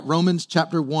Romans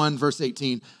chapter 1, verse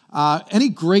 18. Any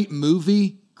great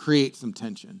movie creates some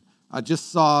tension. I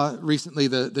just saw recently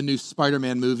the new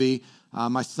Spider-Man movie.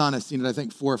 My son has seen it, I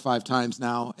think, 4 or 5 times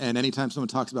now. And anytime someone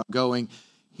talks about going,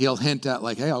 he'll hint at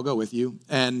like, hey, I'll go with you.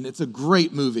 And it's a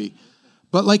great movie.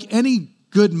 But like any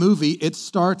good movie, it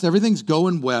starts, everything's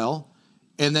going well.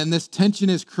 And then this tension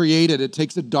is created. It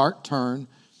takes a dark turn.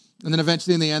 And then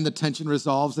eventually in the end, the tension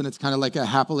resolves. And it's kind of like a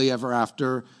happily ever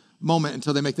after moment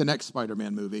until they make the next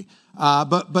Spider-Man movie.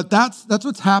 But that's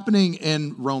what's happening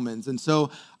in Romans. And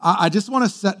so I just want to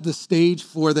set the stage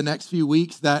for the next few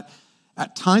weeks that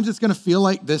at times it's going to feel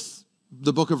like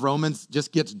the book of Romans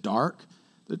just gets dark.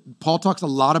 Paul talks a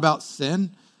lot about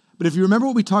sin. But if you remember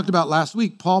what we talked about last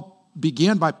week, Paul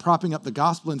began by propping up the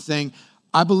gospel and saying,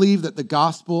 I believe that the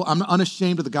gospel, I'm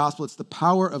unashamed of the gospel. It's the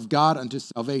power of God unto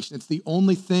salvation. It's the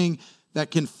only thing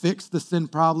that can fix the sin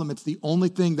problem. It's the only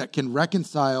thing that can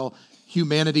reconcile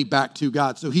humanity back to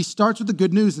God. So he starts with the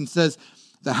good news and says,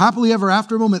 the happily ever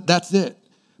after moment, that's it.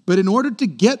 But in order to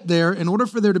get there, in order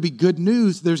for there to be good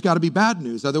news, there's got to be bad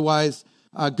news. Otherwise,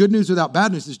 good news without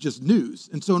bad news is just news.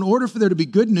 And so in order for there to be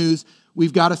good news,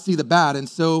 we've got to see the bad. And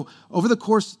so over the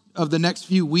course of the next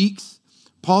few weeks,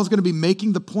 Paul's going to be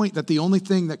making the point that the only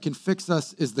thing that can fix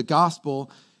us is the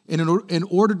gospel. And in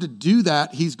order to do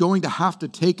that, he's going to have to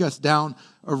take us down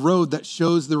a road that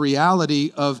shows the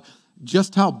reality of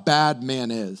just how bad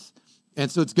man is. And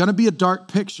so it's going to be a dark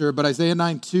picture, but Isaiah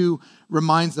 9:2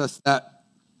 reminds us that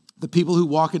the people who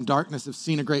walk in darkness have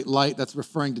seen a great light. That's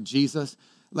referring to Jesus.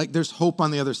 Like there's hope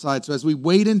on the other side. So as we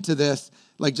wade into this,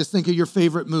 like just think of your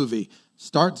favorite movie.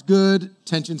 Starts good,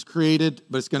 tension's created,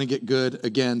 but it's going to get good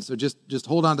again. So just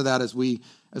hold on to that as we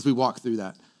walk through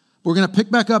that. We're going to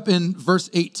pick back up in verse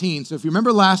 18. So if you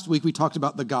remember last week, we talked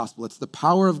about the gospel. It's the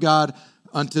power of God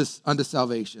unto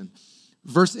salvation.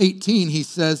 Verse 18, he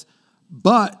says,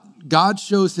 but God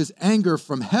shows his anger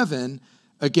from heaven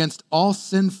against all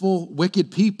sinful,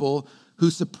 wicked people who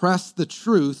suppress the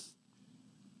truth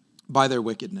by their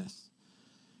wickedness.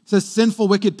 It says sinful,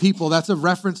 wicked people. That's a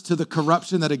reference to the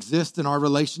corruption that exists in our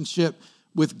relationship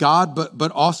with God,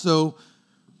 but also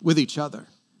with each other.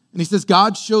 And he says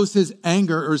God shows his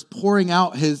anger or is pouring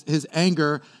out his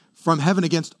anger from heaven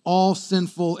against all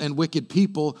sinful and wicked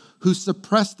people who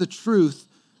suppress the truth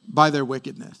by their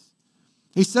wickedness.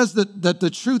 He says that the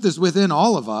truth is within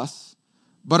all of us,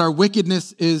 but our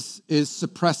wickedness is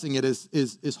suppressing it,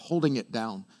 is holding it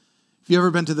down. If you've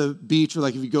ever been to the beach or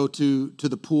like if you go to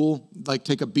the pool, like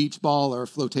take a beach ball or a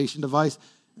flotation device,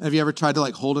 have you ever tried to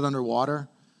like hold it underwater?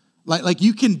 Like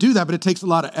you can do that, but it takes a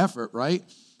lot of effort, right?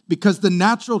 Because the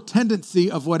natural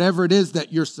tendency of whatever it is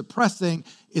that you're suppressing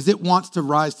is it wants to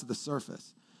rise to the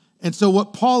surface. And so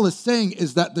what Paul is saying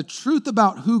is that the truth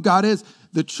about who God is,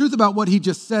 the truth about what he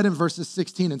just said in verses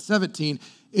 16 and 17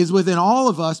 is within all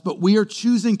of us, but we are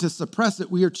choosing to suppress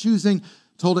it. We are choosing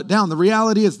to hold it down. The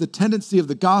reality is the tendency of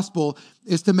the gospel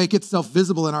is to make itself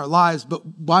visible in our lives,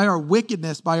 but by our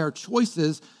wickedness, by our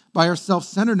choices, by our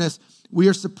self-centeredness, we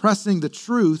are suppressing the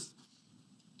truth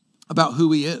about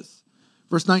who he is.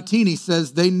 Verse 19, he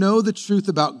says, they know the truth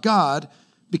about God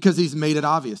because he's made it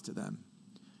obvious to them.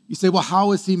 You say, well,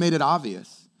 how has he made it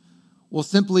obvious? Well,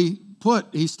 simply put,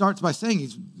 he starts by saying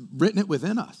he's written it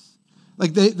within us.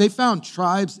 Like they found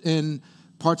tribes in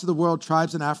parts of the world,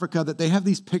 tribes in Africa, that they have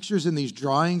these pictures and these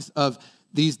drawings of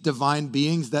these divine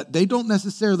beings that they don't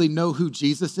necessarily know who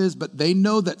Jesus is, but they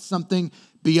know that something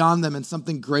beyond them and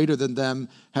something greater than them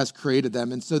has created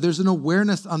them. And so there's an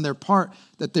awareness on their part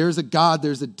that there's a God,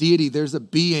 there's a deity, there's a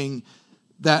being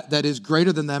that is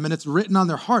greater than them, and it's written on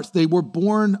their hearts. They were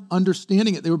born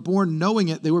understanding it. They were born knowing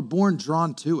it. They were born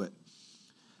drawn to it.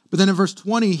 But then in verse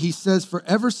 20, he says, for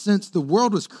ever since the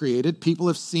world was created, people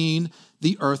have seen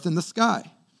the earth and the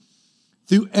sky.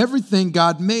 Through everything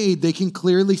God made, they can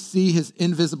clearly see his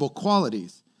invisible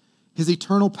qualities, his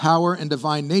eternal power and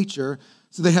divine nature,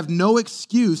 so they have no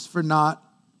excuse for not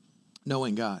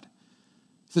knowing God.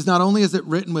 He says, not only is it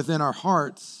written within our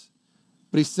hearts,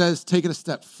 but he says, take it a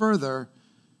step further,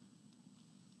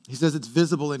 he says it's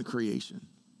visible in creation.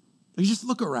 Like, you just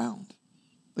look around.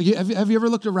 Like, have you ever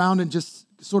looked around and just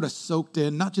sort of soaked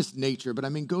in, not just nature, but I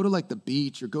mean, go to like the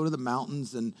beach or go to the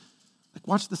mountains and like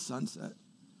watch the sunset.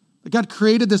 Like God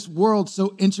created this world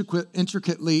so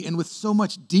intricately and with so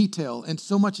much detail and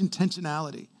so much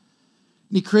intentionality.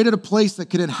 And he created a place that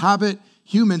could inhabit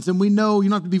humans. And we know, you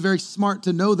don't have to be very smart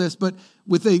to know this, but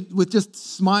with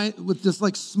just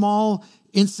like small,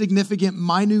 insignificant,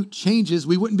 minute changes,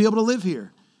 we wouldn't be able to live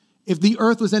here. If the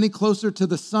earth was any closer to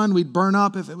the sun, we'd burn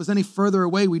up. If it was any further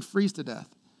away, we'd freeze to death.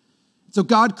 So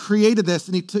God created this,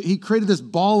 and he created this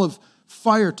ball of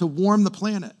fire to warm the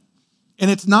planet.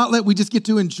 And it's not that we just get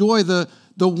to enjoy the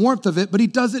warmth of it, but he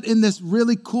does it in this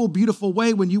really cool, beautiful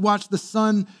way. When you watch the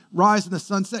sun rise and the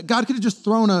sun set, God could have just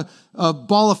thrown a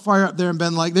ball of fire up there and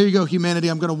been like, there you go, humanity,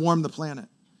 I'm going to warm the planet.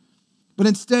 But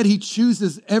instead, he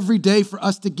chooses every day for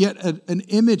us to get an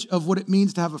image of what it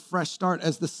means to have a fresh start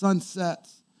as the sun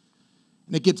sets.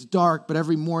 And it gets dark, but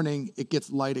every morning it gets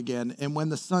light again. And when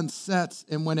the sun sets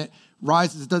and when it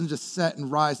rises, it doesn't just set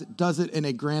and rise. It does it in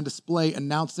a grand display,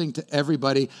 announcing to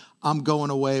everybody, I'm going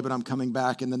away, but I'm coming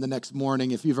back. And then the next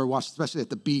morning, if you've ever watched, especially at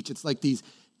the beach, it's like these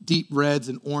deep reds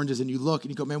and oranges. And you look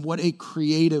and you go, man, what a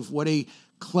creative, what a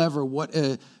clever, what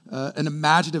an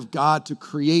imaginative God to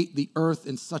create the earth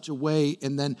in such a way.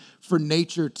 And then for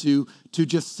nature to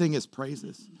just sing his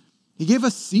praises. He gave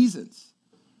us seasons.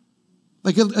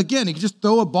 Like, again, he could just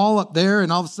throw a ball up there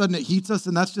and all of a sudden it heats us,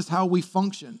 and that's just how we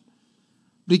function.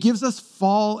 But he gives us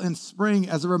fall and spring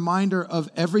as a reminder of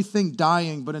everything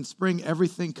dying, but in spring,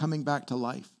 everything coming back to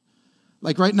life.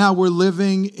 Like right now, we're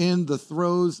living in the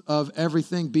throes of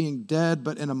everything being dead,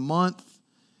 but in a month,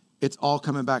 it's all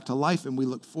coming back to life, and we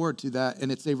look forward to that.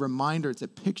 And it's a reminder, it's a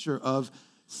picture of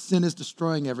sin is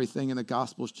destroying everything, and the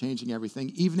gospel is changing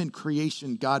everything. Even in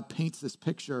creation, God paints this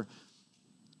picture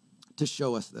to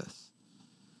show us this.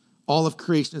 All of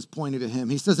creation is pointing to him.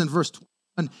 He says in verse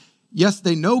 21, yes,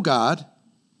 they know God,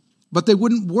 but they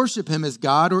wouldn't worship him as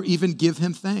God or even give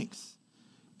him thanks.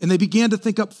 And they began to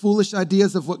think up foolish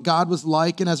ideas of what God was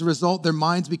like, and as a result, their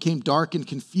minds became dark and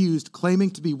confused. Claiming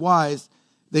to be wise,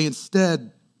 they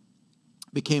instead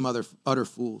became utter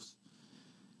fools.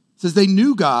 It says they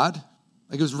knew God,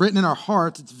 like it was written in our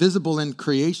hearts, it's visible in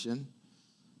creation,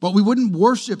 but we wouldn't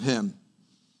worship him.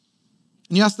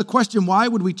 And you ask the question, why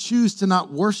would we choose to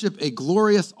not worship a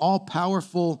glorious,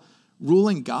 all-powerful,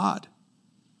 ruling God?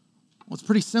 Well, it's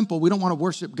pretty simple. We don't want to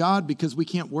worship God because we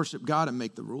can't worship God and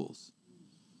make the rules.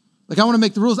 Like, I want to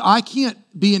make the rules. I can't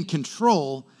be in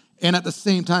control and at the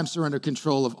same time surrender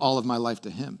control of all of my life to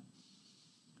him.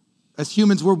 As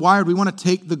humans, we're wired. We want to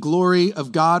take the glory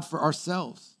of God for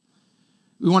ourselves.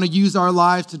 We want to use our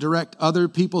lives to direct other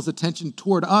people's attention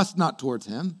toward us, not towards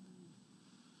him.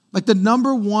 Like, the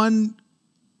number one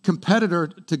competitor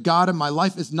to God in my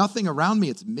life is nothing around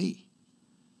me, it's me.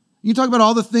 You talk about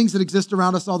all the things that exist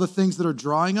around us, all the things that are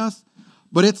drawing us,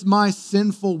 but it's my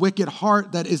sinful, wicked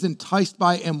heart that is enticed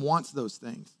by and wants those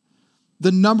things.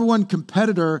 The number one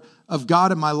competitor of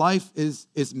God in my life is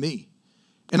me.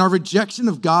 And our rejection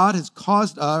of God has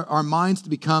caused our minds to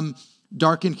become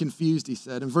dark and confused, he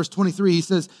said. In verse 23, he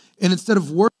says, and instead of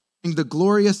worshiping the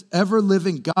glorious,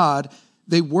 ever-living God,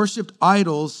 they worshiped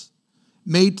idols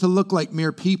made to look like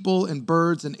mere people and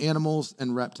birds and animals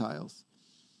and reptiles.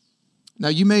 Now,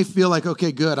 you may feel like,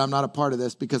 okay, good, I'm not a part of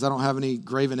this because I don't have any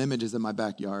graven images in my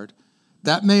backyard.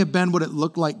 That may have been what it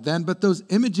looked like then, but those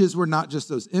images were not just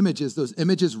those images. Those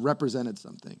images represented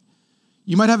something.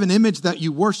 You might have an image that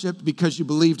you worshiped because you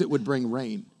believed it would bring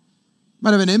rain. You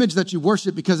might have an image that you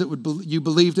worshiped because you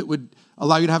believed it would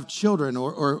allow you to have children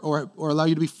or allow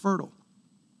you to be fertile.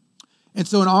 And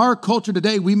so in our culture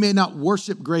today, we may not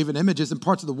worship graven images. In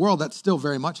parts of the world, that still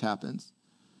very much happens.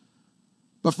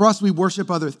 But for us, we worship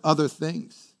other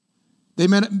things. They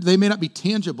may not be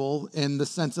tangible in the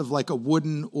sense of like a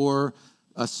wooden or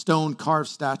a stone carved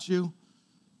statue,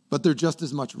 but they're just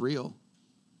as much real.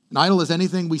 An idol is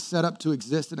anything we set up to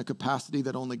exist in a capacity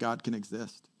that only God can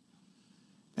exist.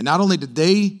 And not only did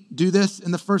they do this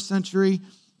in the first century,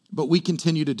 but we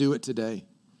continue to do it today.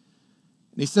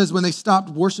 And he says when they stopped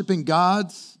worshiping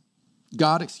God,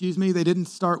 they didn't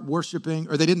stop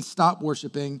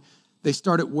worshiping, they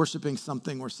started worshiping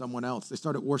something or someone else. They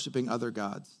started worshiping other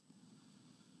gods.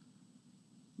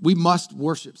 We must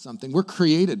worship something. We're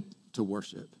created to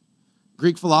worship.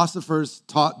 Greek philosophers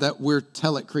taught that we're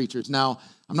telic creatures. Now,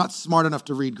 I'm not smart enough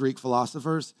to read Greek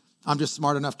philosophers. I'm just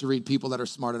smart enough to read people that are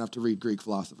smart enough to read Greek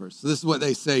philosophers. So this is what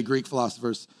they say Greek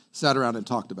philosophers sat around and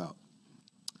talked about.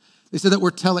 They said that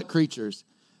we're telic creatures.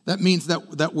 That means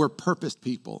that we're purposed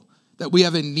people, that we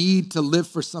have a need to live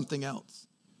for something else.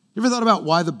 You ever thought about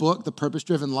why the book, The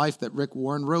Purpose-Driven Life, that Rick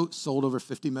Warren wrote, sold over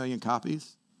 50 million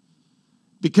copies?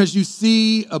 Because you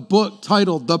see a book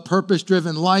titled The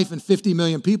Purpose-Driven Life and 50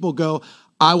 million people go,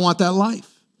 I want that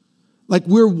life. Like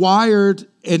we're wired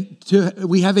and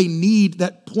we have a need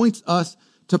that points us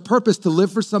to purpose, to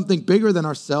live for something bigger than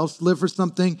ourselves, to live for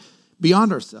something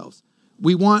beyond ourselves.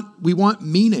 We want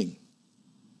meaning.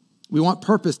 We want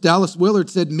purpose. Dallas Willard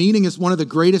said, meaning is one of the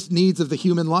greatest needs of the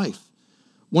human life.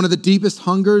 One of the deepest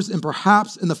hungers, and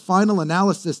perhaps in the final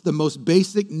analysis, the most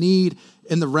basic need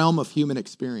in the realm of human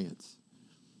experience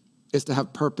is to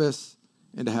have purpose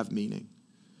and to have meaning.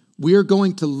 We are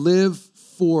going to live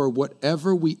for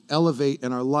whatever we elevate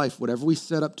in our life, whatever we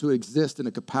set up to exist in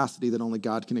a capacity that only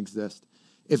God can exist.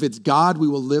 If it's God, we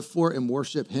will live for and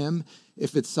worship him.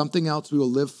 If it's something else, we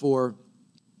will live for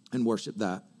and worship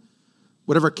that.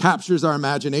 Whatever captures our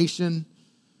imagination,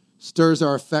 stirs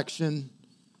our affection,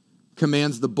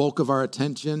 commands the bulk of our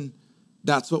attention,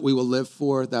 that's what we will live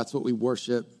for. That's what we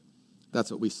worship. That's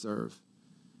what we serve.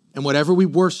 And whatever we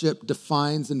worship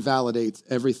defines and validates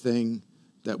everything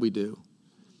that we do.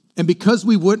 And because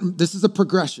we wouldn't, this is a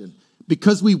progression,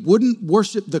 because we wouldn't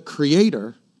worship the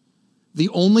Creator, the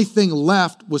only thing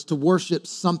left was to worship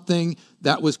something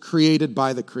that was created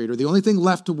by the Creator. The only thing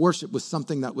left to worship was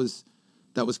something that was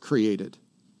created.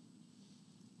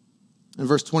 In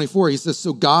verse 24, he says,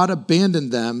 so God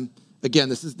abandoned them. Again,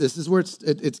 this is where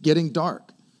it's getting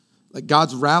dark. Like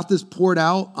God's wrath is poured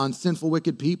out on sinful,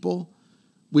 wicked people.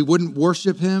 We wouldn't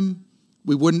worship him.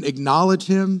 We wouldn't acknowledge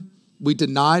him. We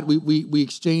denied, we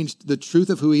exchanged the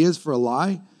truth of who he is for a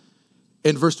lie.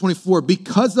 In verse 24,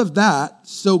 because of that,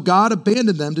 so God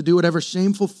abandoned them to do whatever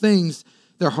shameful things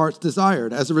their hearts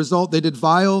desired. As a result, they did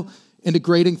vile and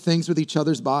degrading things with each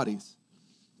other's bodies.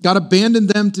 God abandoned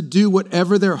them to do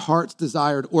whatever their hearts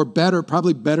desired, or better,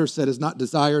 probably better said is not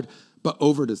desired, but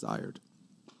over-desired.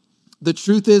 The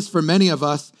truth is, for many of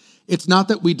us, it's not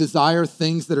that we desire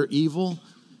things that are evil.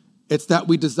 It's that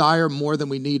we desire more than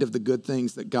we need of the good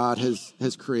things that God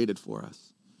has created for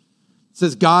us. It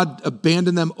says God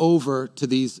abandoned them gave them over to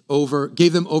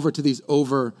these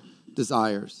over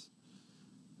desires.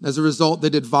 As a result, they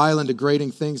did vile and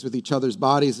degrading things with each other's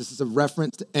bodies. This is a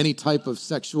reference to any type of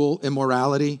sexual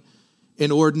immorality,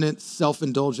 inordinate,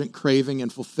 self-indulgent craving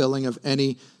and fulfilling of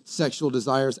any sexual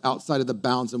desires outside of the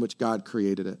bounds in which God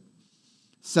created it.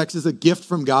 Sex is a gift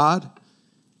from God,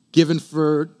 given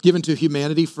to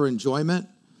humanity for enjoyment,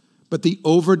 but the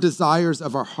over desires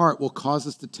of our heart will cause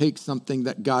us to take something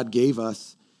that God gave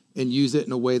us and use it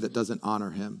in a way that doesn't honor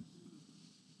him.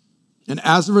 And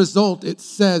as a result, it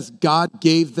says God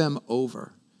gave them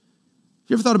over. Have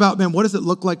you ever thought about, man, what does it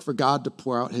look like for God to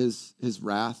pour out his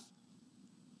wrath?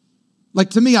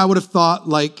 Like to me, I would have thought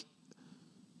like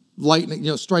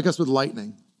lightning, strike us with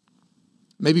lightning.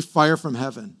 Maybe fire from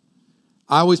heaven.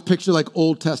 I always picture like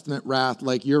Old Testament wrath,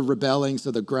 like you're rebelling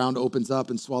so the ground opens up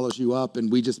and swallows you up and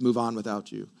we just move on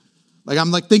without you. Like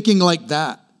I'm like thinking like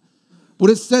that. What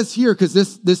it says here, because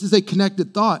this is a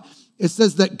connected thought, it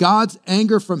says that God's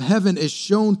anger from heaven is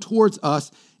shown towards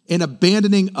us in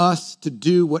abandoning us to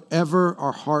do whatever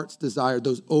our hearts desire,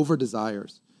 those over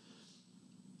desires.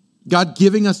 God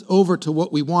giving us over to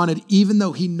what we wanted, even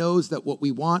though he knows that what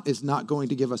we want is not going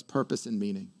to give us purpose and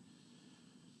meaning.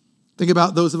 Think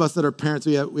about those of us that are parents.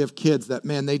 We have kids that,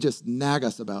 man, they just nag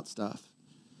us about stuff.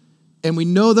 And we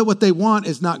know that what they want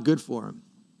is not good for them.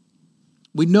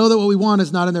 We know that what we want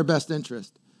is not in their best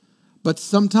interest. But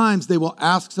sometimes they will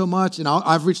ask so much, and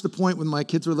I've reached the point when my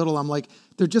kids were little, I'm like,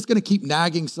 they're just going to keep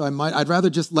nagging, so I'd rather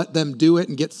just let them do it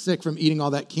and get sick from eating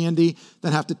all that candy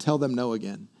than have to tell them no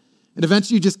again. And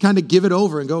eventually you just kind of give it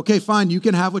over and go, okay, fine, you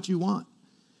can have what you want.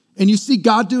 And you see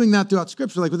God doing that throughout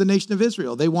Scripture, like with the nation of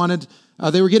Israel. They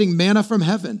were getting manna from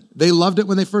heaven. They loved it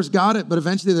when they first got it, but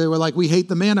eventually they were like, we hate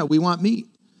the manna, we want meat.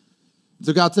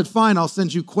 So God said, fine, I'll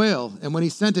send you quail. And when he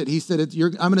sent it, he said,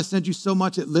 I'm going to send you so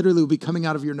much it literally will be coming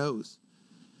out of your nose.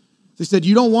 So he said,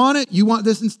 you don't want it? You want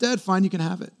this instead? Fine, you can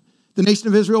have it. The nation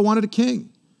of Israel wanted a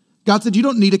king. God said, you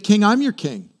don't need a king, I'm your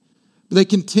king. But they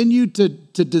continued to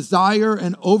desire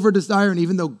and over-desire, and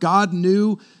even though God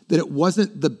knew that it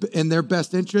wasn't in their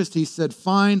best interest, he said,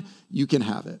 fine, you can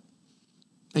have it.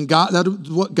 And that is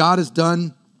what God has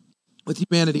done with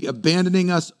humanity,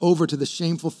 abandoning us over to the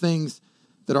shameful things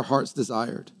that our hearts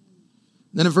desired.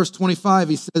 Then in verse 25,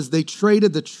 he says, they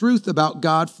traded the truth about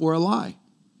God for a lie.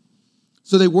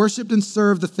 So they worshiped and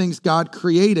served the things God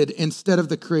created instead of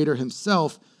the Creator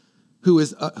himself, who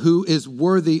is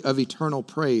worthy of eternal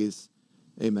praise.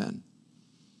 Amen.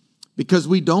 Because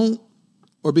we don't,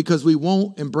 or because we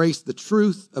won't embrace the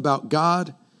truth about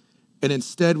God, and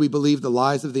instead we believe the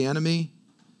lies of the enemy,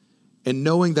 and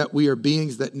knowing that we are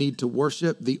beings that need to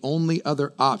worship, the only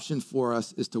other option for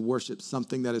us is to worship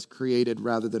something that is created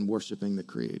rather than worshiping the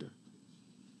Creator.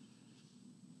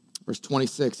 Verse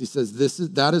 26, he says,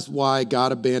 that is why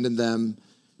God abandoned them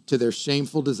to their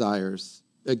shameful desires.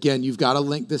 Again, you've got to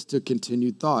link this to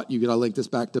continued thought. You've got to link this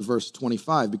back to verse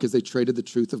 25 because they traded the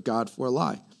truth of God for a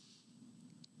lie.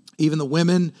 Even the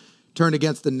women turned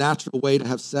against the natural way to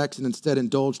have sex and instead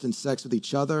indulged in sex with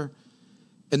each other.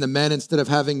 And the men, instead of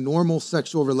having normal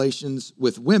sexual relations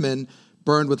with women,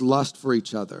 burned with lust for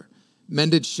each other. Men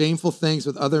did shameful things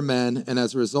with other men, and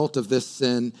as a result of this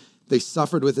sin, they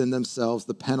suffered within themselves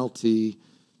the penalty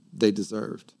they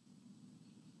deserved.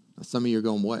 Some of you are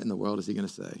going, what in the world is he going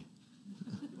to say?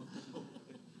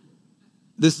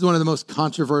 This is one of the most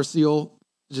controversial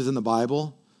passages in the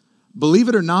Bible. Believe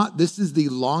it or not, this is the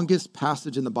longest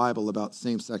passage in the Bible about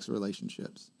same-sex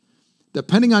relationships.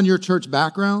 Depending on your church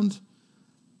background,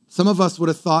 some of us would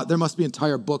have thought there must be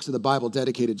entire books of the Bible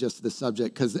dedicated just to this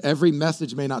subject, because every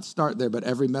message may not start there, but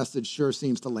every message sure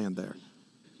seems to land there.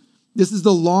 This is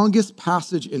the longest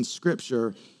passage in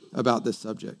Scripture about this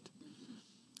subject.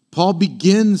 Paul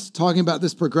begins talking about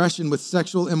this progression with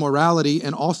sexual immorality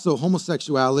and also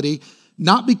homosexuality,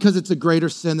 not because it's a greater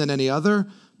sin than any other,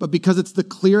 but because it's the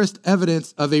clearest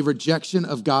evidence of a rejection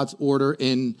of God's order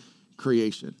in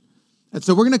creation. And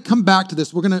so we're going to come back to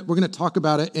this. We're going to talk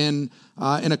about it in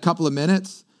a couple of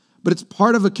minutes, but it's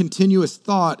part of a continuous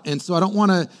thought. And so I don't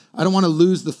want to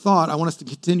lose the thought. I want us to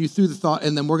continue through the thought,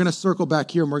 and then we're going to circle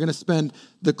back here, and we're going to spend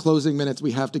the closing minutes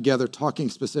we have together talking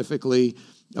specifically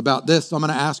about this. So I'm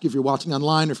going to ask you, if you're watching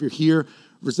online or if you're here,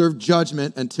 reserve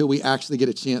judgment until we actually get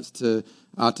a chance to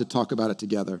talk about it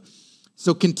together.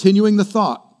 So continuing the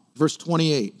thought. Verse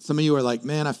 28. Some of you are like,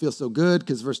 man, I feel so good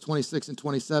because verse 26 and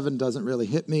 27 doesn't really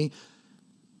hit me.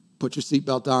 Put your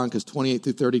seatbelt on because 28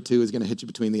 through 32 is going to hit you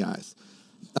between the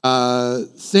eyes.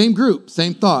 Same group,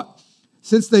 same thought.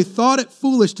 Since they thought it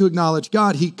foolish to acknowledge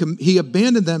God, he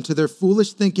abandoned them to their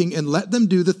foolish thinking and let them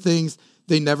do the things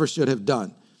they never should have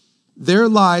done. Their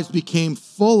lives became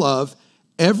full of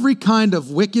every kind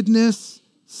of wickedness,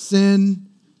 sin,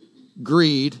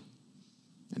 greed.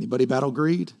 Anybody battle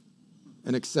greed?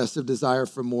 An excessive desire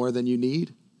for more than you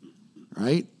need,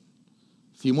 right?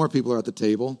 A few more people are at the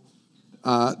table.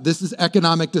 This is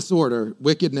economic disorder,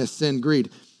 wickedness, sin,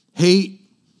 greed, hate,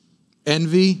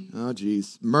 envy,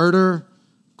 murder,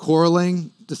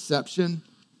 quarreling, deception.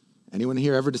 Anyone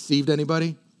here ever deceived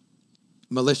anybody?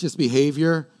 Malicious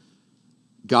behavior,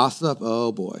 gossip,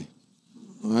 oh boy.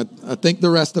 I think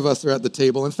the rest of us are at the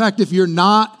table. In fact, if you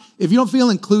don't feel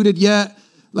included yet,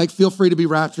 feel free to be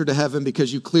raptured to heaven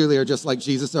because you clearly are just like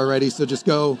Jesus already, so just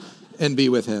go and be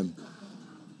with him.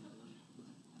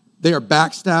 They are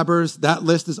backstabbers. That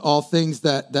list is all things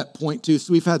that point to.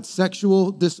 So we've had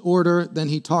sexual disorder, then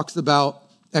he talks about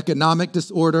economic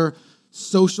disorder,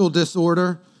 social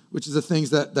disorder, which is the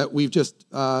things that we've just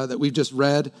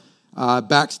read,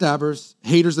 backstabbers,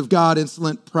 haters of God,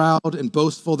 insolent, proud, and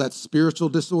boastful, that's spiritual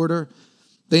disorder.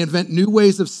 They invent new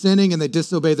ways of sinning and they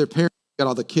disobey their parents. Got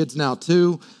all the kids now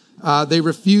too. They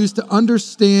refuse to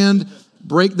understand,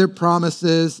 break their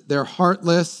promises, they're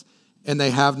heartless, and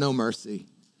they have no mercy.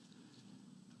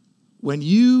 When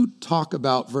you talk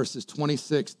about verses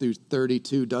 26 through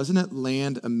 32, doesn't it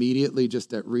land immediately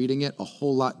just at reading it a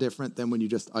whole lot different than when you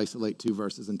just isolate two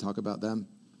verses and talk about them?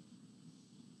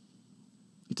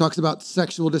 He talks about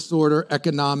sexual disorder,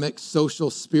 economic, social,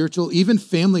 spiritual, even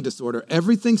family disorder.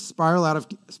 Everything's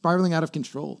spiraling out of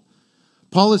control.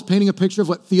 Paul is painting a picture of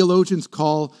what theologians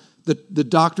call the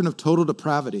doctrine of total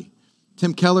depravity.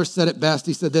 Tim Keller said it best.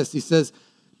 He said this. He says,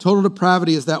 total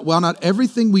depravity is that while not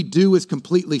everything we do is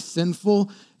completely sinful,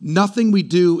 nothing we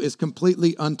do is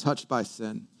completely untouched by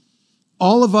sin.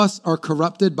 All of us are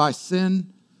corrupted by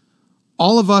sin.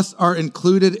 All of us are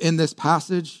included in this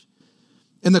passage.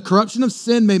 And the corruption of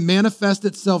sin may manifest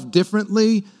itself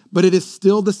differently, but it is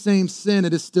still the same sin.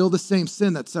 It is still the same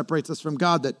sin that separates us from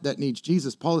God that needs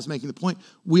Jesus. Paul is making the point,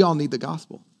 we all need the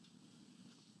gospel.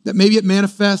 That maybe it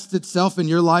manifests itself in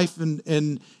your life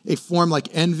in a form like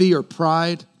envy or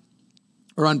pride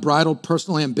or unbridled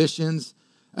personal ambitions,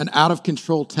 an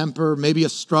out-of-control temper, maybe a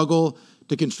struggle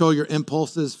to control your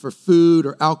impulses for food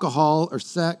or alcohol or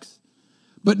sex.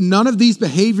 But none of these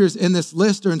behaviors in this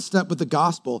list are in step with the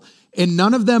gospel, and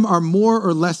none of them are more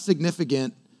or less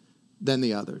significant than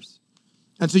the others.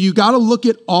 And so you got to look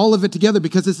at all of it together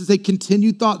because this is a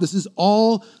continued thought. This is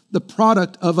all the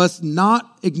product of us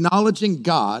not acknowledging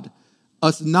God,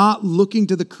 us not looking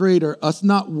to the Creator, us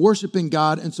not worshiping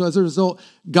God. And so as a result,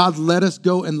 God let us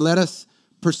go and let us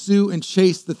pursue and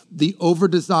chase the over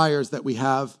desires that we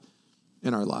have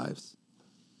in our lives.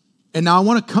 And now I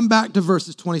want to come back to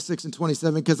verses 26 and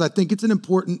 27 because I think it's an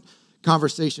important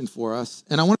conversation for us.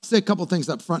 And I want to say a couple things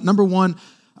up front. Number one,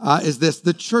 is this: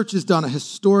 the church has done a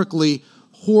historically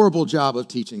horrible job of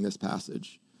teaching this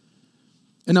passage.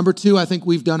 And number two, I think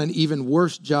we've done an even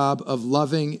worse job of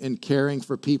loving and caring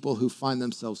for people who find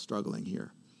themselves struggling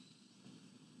here.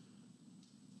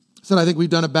 So I think we've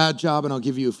done a bad job, and I'll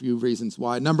give you a few reasons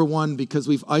why. Number one, because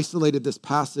we've isolated this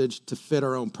passage to fit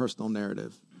our own personal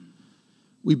narrative.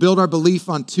 We build our belief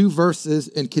on two verses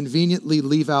and conveniently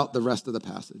leave out the rest of the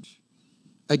passage.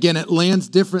 Again, it lands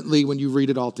differently when you read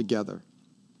it all together.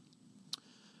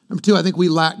 Number two, I think we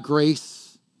lack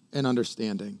grace and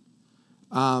understanding.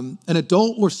 An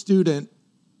adult or student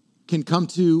can come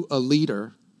to a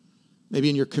leader, maybe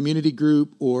in your community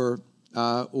group or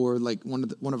like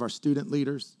one of our student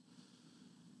leaders.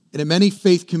 And in many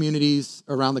faith communities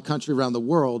around the country, around the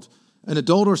world, an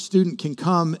adult or student can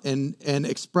come and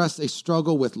express a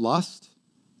struggle with lust,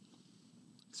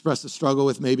 express a struggle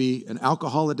with maybe an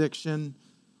alcohol addiction,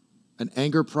 an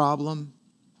anger problem.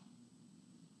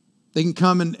 They can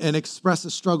come and express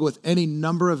a struggle with any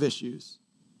number of issues,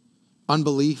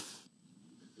 unbelief.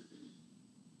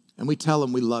 And we tell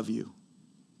them we love you,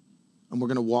 and we're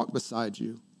going to walk beside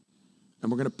you, and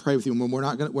we're going to pray with you. And we're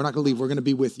not going to leave. We're going to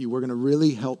be with you. We're going to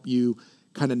really help you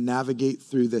kind of navigate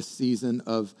through this season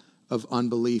of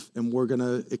unbelief, and we're going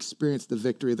to experience the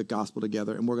victory of the gospel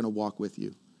together, and we're going to walk with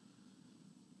you.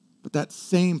 But that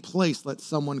same place, let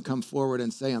someone come forward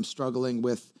and say, I'm struggling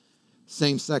with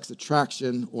same-sex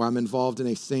attraction, or I'm involved in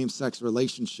a same-sex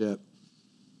relationship.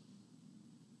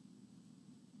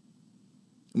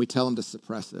 And we tell them to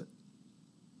suppress it.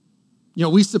 You know,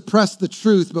 we suppress the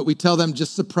truth, but we tell them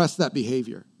just suppress that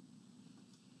behavior.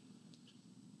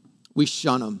 We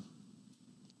shun them.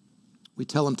 We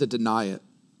tell them to deny it.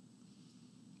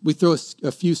 We throw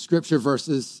a few scripture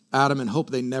verses at them and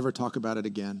hope they never talk about it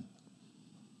again.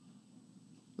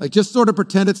 Like, just sort of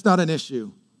pretend it's not an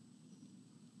issue.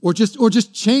 Or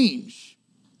just change.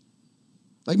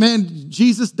 Like, man,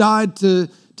 Jesus died to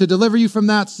deliver you from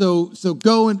that, so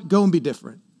go and be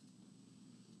different.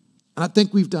 And I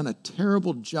think we've done a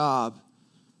terrible job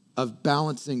of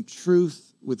balancing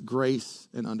truth with grace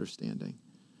and understanding.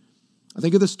 I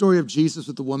think of the story of Jesus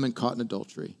with the woman caught in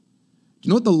adultery. Do you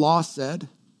know what the law said?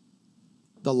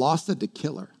 The law said to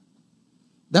kill her.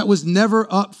 That was never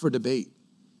up for debate.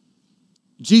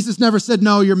 Jesus never said,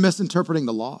 no, you're misinterpreting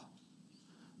the law.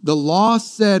 The law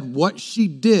said what she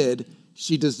did,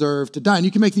 she deserved to die. And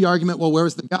you can make the argument, well, where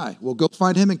was the guy? Well, go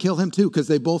find him and kill him too, because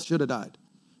they both should have died.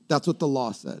 That's what the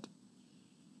law said.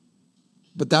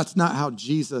 But that's not how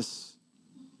Jesus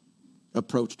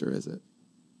approached her, is it?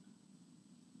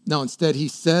 No, instead, he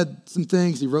said some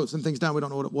things. He wrote some things down. We don't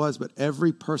know what it was, but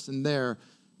every person there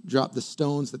dropped the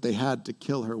stones that they had to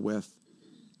kill her with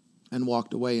and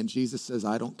walked away. And Jesus says,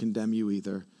 I don't condemn you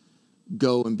either.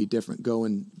 Go and be different. Go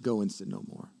and sin no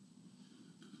more.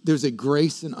 There's a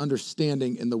grace and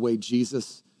understanding in the way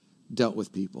Jesus dealt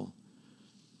with people.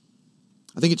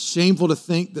 I think it's shameful to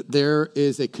think that there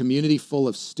is a community full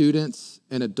of students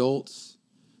and adults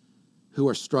who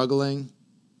are struggling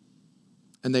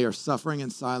and they are suffering in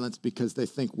silence because they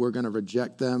think we're going to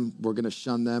reject them, we're going to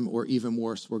shun them, or even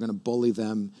worse, we're going to bully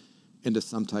them into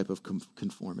some type of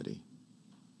conformity.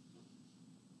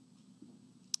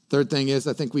 Third thing is,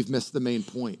 I think we've missed the main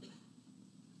point.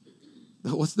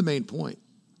 What's the main point?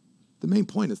 The main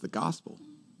point is the gospel.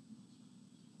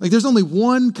 Like, there's only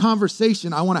one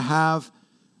conversation I want to have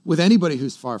with anybody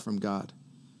who's far from God.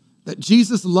 That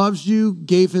Jesus loves you,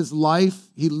 gave his life,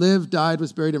 he lived, died,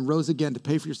 was buried, and rose again to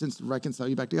pay for your sins, to reconcile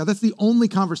you back to God. That's the only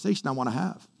conversation I want to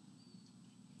have.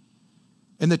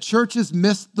 And the church has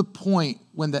missed the point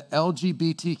when the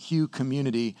LGBTQ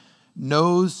community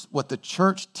knows what the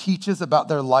church teaches about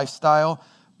their lifestyle,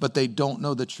 but they don't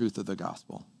know the truth of the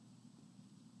gospel.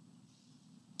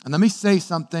 And let me say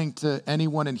something to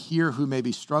anyone in here who may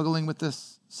be struggling with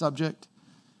this subject.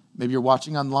 Maybe you're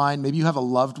watching online. Maybe you have a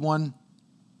loved one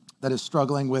that is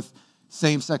struggling with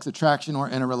same-sex attraction or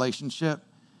in a relationship.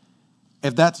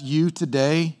 If that's you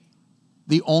today,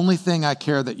 the only thing I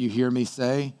care that you hear me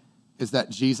say is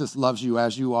that Jesus loves you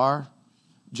as you are,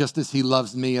 just as he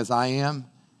loves me as I am,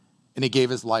 and he gave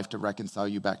his life to reconcile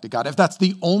you back to God. If that's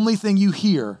the only thing you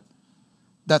hear,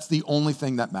 that's the only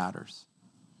thing that matters.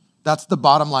 That's the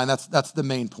bottom line. That's the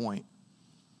main point.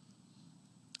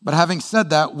 But having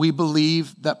said that, we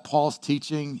believe that Paul's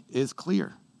teaching is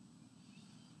clear.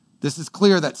 This is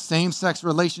clear that same-sex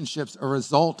relationships are a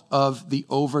result of the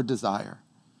over-desire.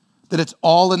 That it's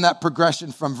all in that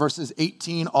progression from verses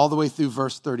 18 all the way through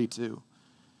verse 32.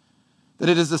 That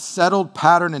it is a settled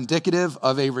pattern indicative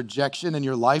of a rejection in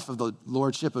your life of the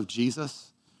lordship of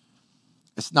Jesus.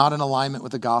 It's not in alignment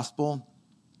with the gospel,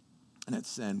 and it's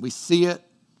sin. We see it.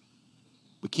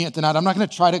 We can't deny it. I'm not going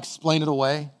to try to explain it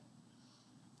away.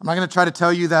 I'm not going to try to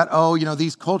tell you that,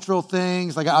 these cultural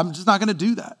things, I'm just not going to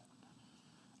do that.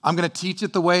 I'm going to teach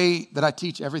it the way that I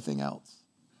teach everything else.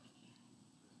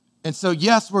 And so,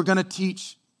 yes, we're going to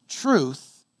teach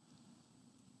truth,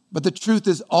 but the truth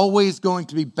is always going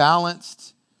to be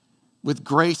balanced with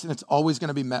grace, and it's always going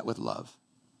to be met with love.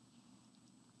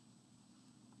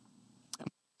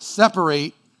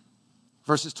 Separate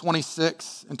verses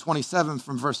 26 and 27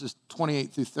 from verses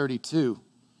 28 through 32.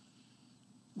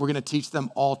 We're going to teach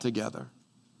them all together.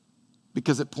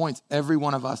 because it points every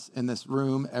one of us in this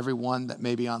room, everyone that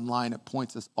may be online, it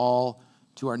points us all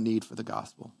to our need for the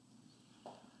gospel.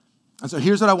 And so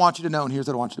here's what I want you to know, and here's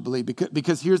what I want you to believe,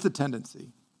 because here's the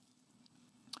tendency.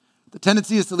 The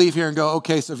tendency is to leave here and go,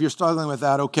 okay, so if you're struggling with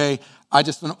that, okay, it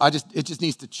just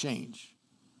needs to change.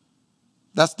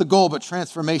 That's the goal, but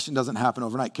transformation doesn't happen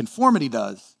overnight. Conformity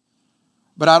does.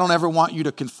 But I don't ever want you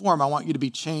to conform. I want you to be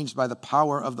changed by the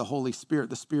power of the Holy Spirit,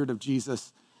 the Spirit of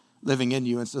Jesus living in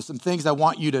you. And so some things I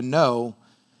want you to know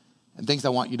and things I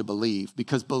want you to believe,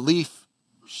 because belief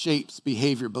shapes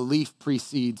behavior. Belief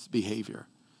precedes behavior.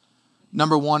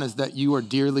 Number one is that you are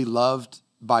dearly loved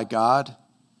by God,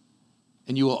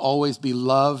 and you will always be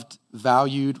loved,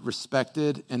 valued,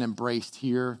 respected, and embraced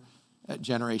here at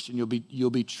Generation. You'll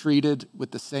be treated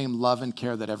with the same love and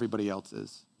care that everybody else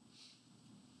is.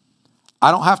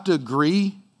 I don't have to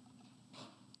agree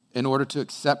in order to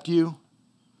accept you.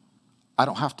 I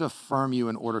don't have to affirm you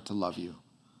in order to love you.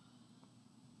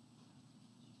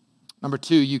 Number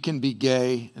two, you can be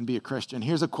gay and be a Christian.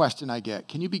 Here's a question I get.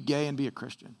 Can you be gay and be a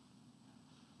Christian?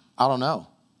 I don't know.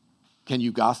 Can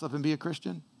you gossip and be a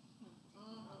Christian?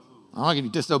 I don't know, can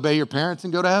you disobey your parents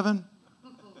and go to heaven? I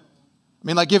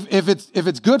mean, like if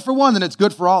it's good for one, then it's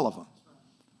good for all of them.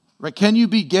 Right? Can you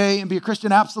be gay and be a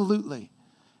Christian? Absolutely.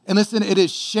 And listen, it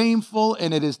is shameful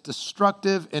and it is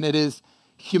destructive and it is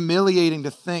humiliating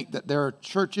to think that there are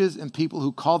churches and people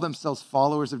who call themselves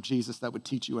followers of Jesus that would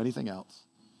teach you anything else.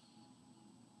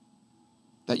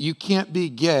 That you can't be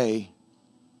gay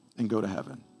and go to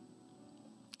heaven.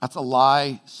 That's a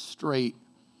lie straight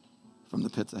from the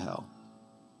pits of hell.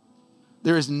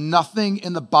 There is nothing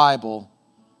in the Bible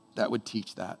that would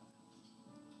teach that.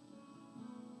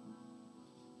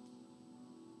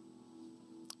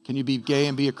 Can you be gay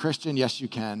and be a Christian? Yes, you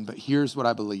can. But here's what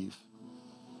I believe.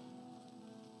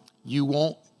 You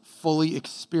won't fully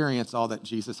experience all that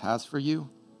Jesus has for you.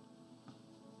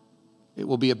 It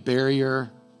will be a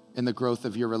barrier in the growth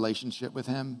of your relationship with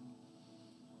him.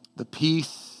 The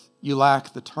peace you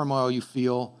lack, the turmoil you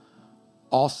feel,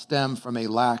 all stem from a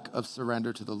lack of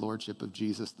surrender to the lordship of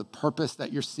Jesus. The purpose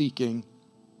that you're seeking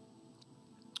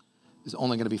is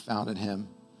only going to be found in him.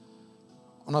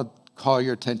 I want to call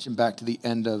your attention back to the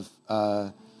end of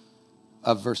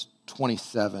verse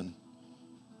 27.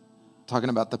 Talking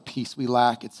about the peace we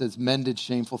lack. It says, men did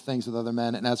shameful things with other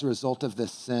men, and as a result of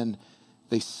this sin,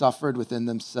 they suffered within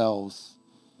themselves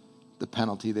the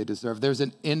penalty they deserve. There's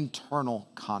an internal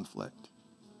conflict.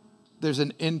 There's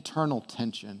an internal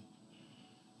tension.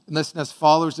 And listen, as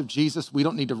followers of Jesus, we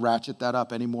don't need to ratchet that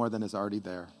up any more than is already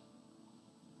there.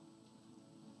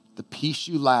 The peace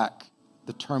you lack,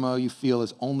 the turmoil you feel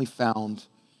is only found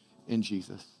in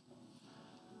Jesus.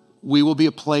 We will be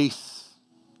a place,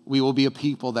 we will be a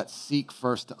people that seek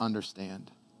first to understand.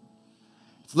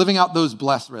 It's living out those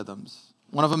blessed rhythms.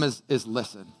 One of them is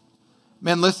listen.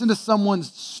 Man, listen to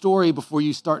someone's story before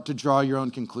you start to draw your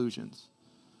own conclusions.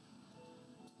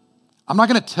 I'm not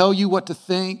going to tell you what to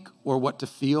think or what to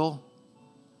feel.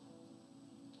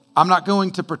 I'm not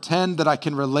going to pretend that I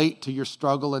can relate to your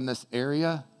struggle in this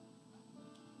area,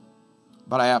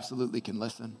 but I absolutely can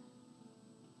listen.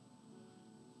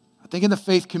 I think in the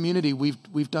faith community,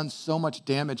 we've done so much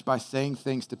damage by saying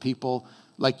things to people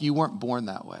like, you weren't born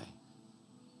that way.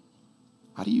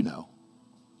 How do you know?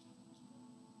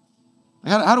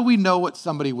 How do we know what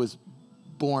somebody was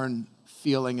born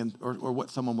feeling or what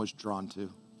someone was drawn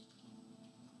to?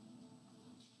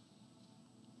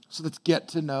 So let's get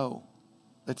to know.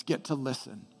 Let's get to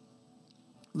listen.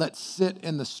 Let's sit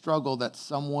in the struggle that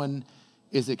someone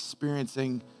is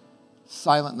experiencing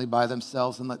silently by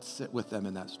themselves, and let's sit with them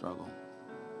in that struggle.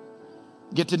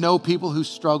 Get to know people who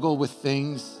struggle with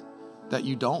things that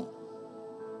you don't.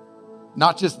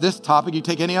 Not just this topic, you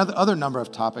take any other number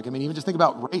of topics. I mean, even just think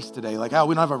about race today. Like, we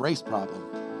don't have a race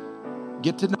problem.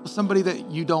 Get to know somebody that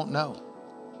you don't know.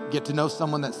 Get to know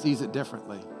someone that sees it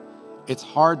differently. It's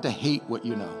hard to hate what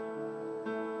you know.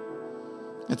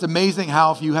 It's amazing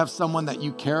how if you have someone that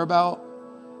you care about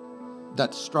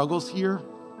that struggles here,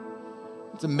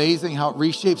 it's amazing how it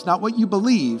reshapes not what you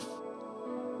believe,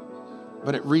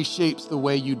 but it reshapes the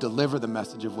way you deliver the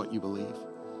message of what you believe.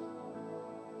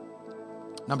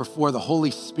 Number 4, the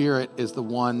Holy Spirit is the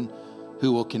one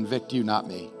who will convict you, not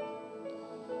me.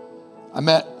 I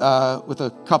met with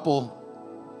a couple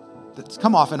that's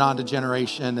come off and on to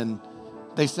Generation, and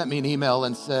they sent me an email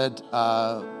and said,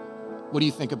 what do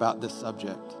you think about this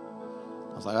subject?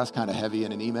 I was like, that's kind of heavy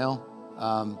in an email.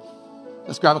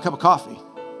 Let's grab a cup of coffee.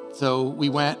 So we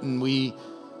went and we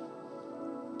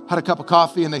had a cup of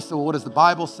coffee, and they said, well, what does the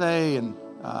Bible say? And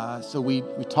so we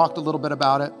talked a little bit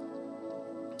about it.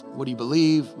 What do you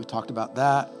believe? We talked about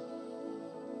that.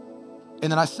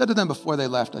 And then I said to them before they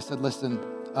left, I said, listen,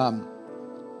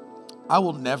 I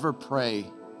will never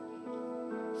pray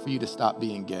for you to stop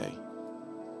being gay.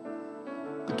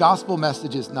 The gospel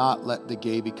message is not let the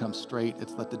gay become straight,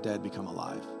 it's let the dead become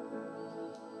alive.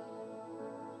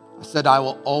 I said, I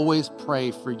will always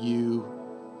pray for you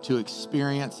to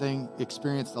experience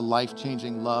the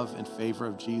life-changing love and favor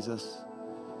of Jesus,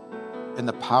 and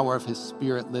the power of his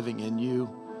Spirit living in you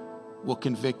will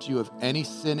convict you of any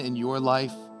sin in your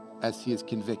life as he is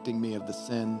convicting me of the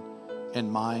sin in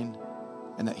mine,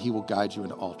 and that he will guide you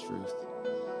into all truth.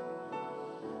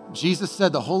 Jesus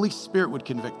said the Holy Spirit would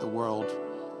convict the world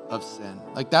of sin.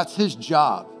 Like, that's his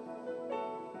job.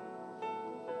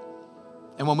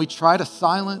 And when we try to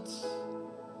silence,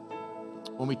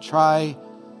 when we try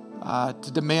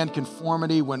to demand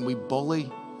conformity, when we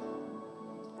bully,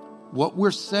 what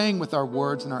we're saying with our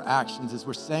words and our actions is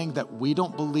we're saying that we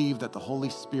don't believe that the Holy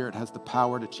Spirit has the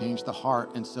power to change the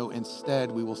heart, and so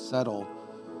instead we will settle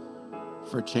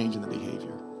for a change in the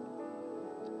behavior.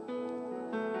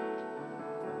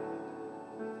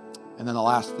 And then the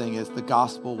last thing is the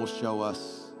gospel will show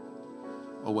us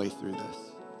a way through this.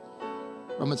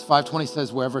 Romans 5:20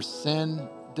 says, wherever sin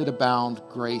did abound,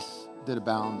 grace did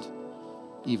abound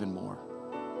even more.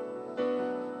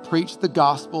 Preach the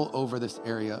gospel over this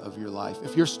area of your life.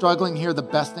 If you're struggling here, the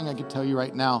best thing I can tell you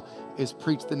right now is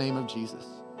preach the name of Jesus.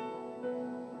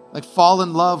 Like, fall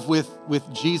in love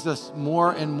with Jesus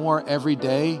more and more every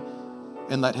day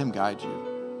and let him guide you.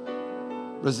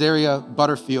 Rosaria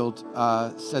Butterfield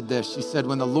said this. She said,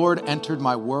 when the Lord entered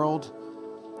my world,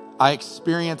 I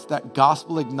experienced that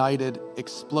gospel-ignited,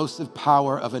 explosive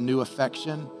power of a new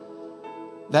affection.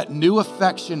 That new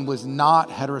affection was not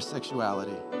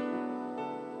heterosexuality,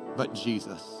 but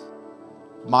Jesus,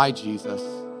 my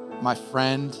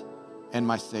friend and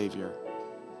my Savior.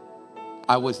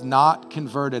 I was not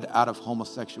converted out of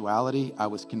homosexuality. I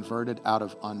was converted out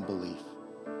of unbelief.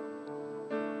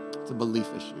 It's a belief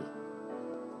issue.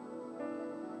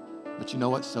 But you know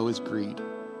what? So is greed.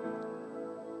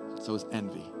 So is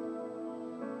envy.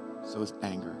 So is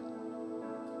anger.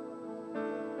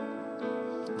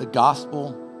 The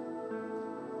gospel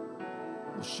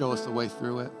will show us the way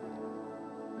through it.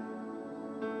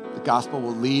 The gospel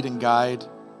will lead and guide.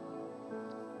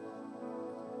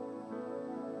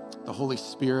 The Holy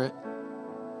Spirit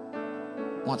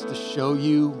wants to show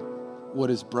you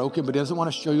what is broken, but he doesn't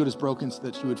want to show you what is broken so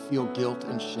that you would feel guilt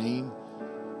and shame.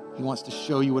 He wants to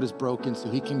show you what is broken so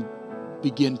he can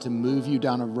begin to move you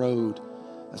down a road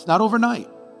that's not overnight.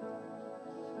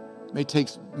 May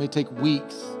take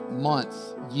weeks,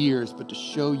 months, years, but to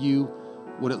show you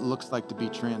what it looks like to be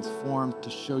transformed, to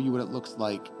show you what it looks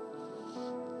like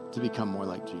to become more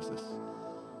like Jesus.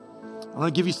 I want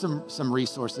to give you some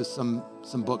resources, some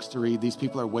books to read. These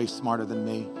people are way smarter than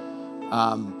me.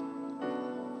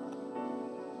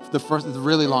 The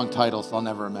really long title, so I'll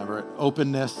never remember it.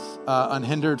 Openness,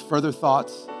 Unhindered, Further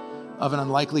Thoughts of an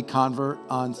Unlikely Convert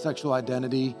on Sexual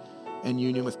Identity and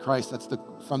Union with Christ. That's the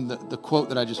quote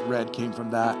that I just read came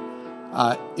from that.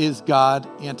 Is God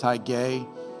Anti-Gay?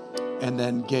 And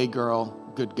then Gay Girl,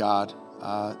 Good God.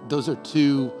 Those are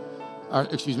three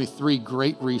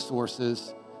great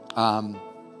resources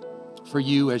for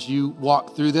you as you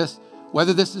walk through this.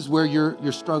 Whether this is where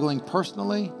you're struggling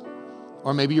personally,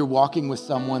 or maybe you're walking with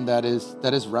someone that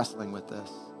is wrestling with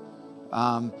this.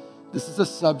 This is a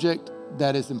subject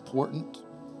that is important.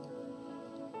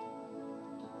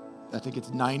 I think it's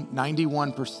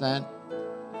 91%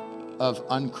 of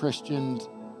unchristianed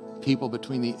people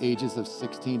between the ages of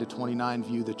 16 to 29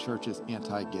 view the church as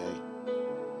anti-gay.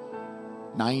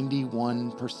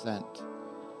 91%.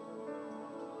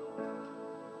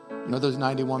 You know what those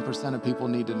 91% of people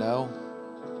need to know?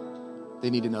 They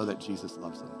need to know that Jesus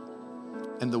loves them.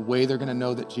 And the way they're going to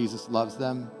know that Jesus loves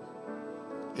them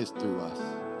is through us.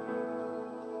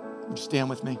 Would you stand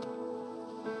with me?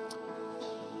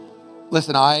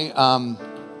 Listen, I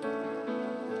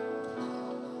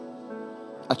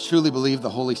truly believe the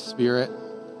Holy Spirit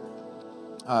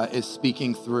is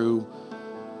speaking through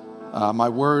my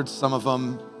words. Some of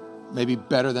them maybe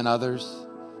better than others.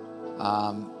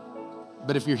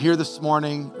 But if you're here this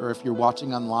morning, or if you're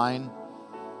watching online,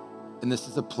 and this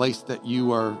is a place that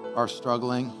you are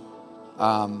struggling,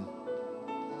 I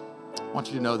want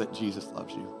you to know that Jesus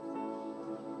loves you.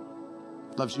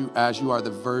 Loves you as you are, the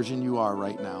version you are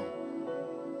right now.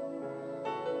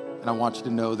 And I want you to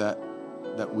know that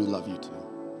we love you too.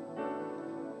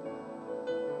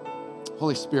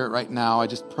 Holy Spirit, right now, I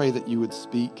just pray that you would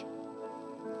speak.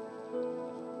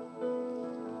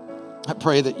 I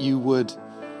pray that you would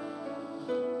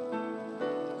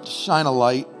shine a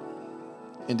light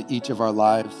into each of our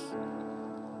lives.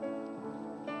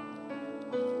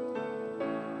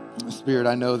 Spirit,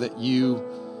 I know that you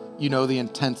know the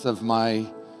intents of my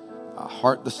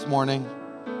heart this morning.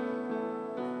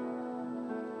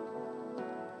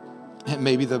 And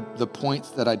maybe the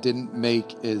points that I didn't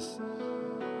make as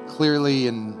clearly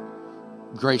and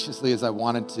graciously as I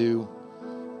wanted to.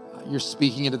 You're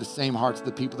speaking into the same hearts of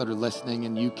the people that are listening,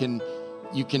 and you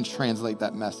can translate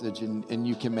that message and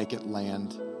you can make it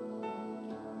land.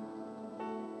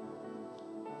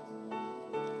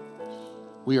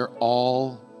 We are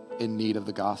all in need of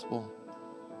the gospel.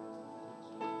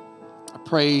 I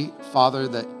pray, Father,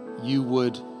 that you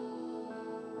would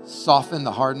soften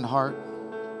the hardened heart,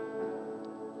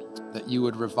 that you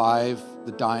would revive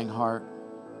the dying heart,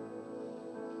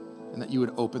 and that you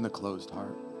would open the closed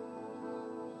heart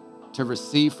to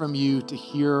receive from you, to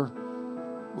hear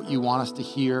what you want us to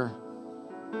hear,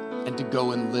 and to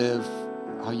go and live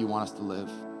how you want us to live.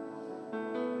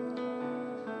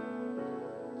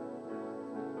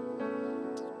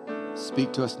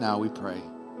 Speak to us now, we pray.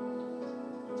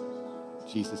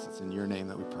 Jesus, it's in your name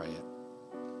that we pray it.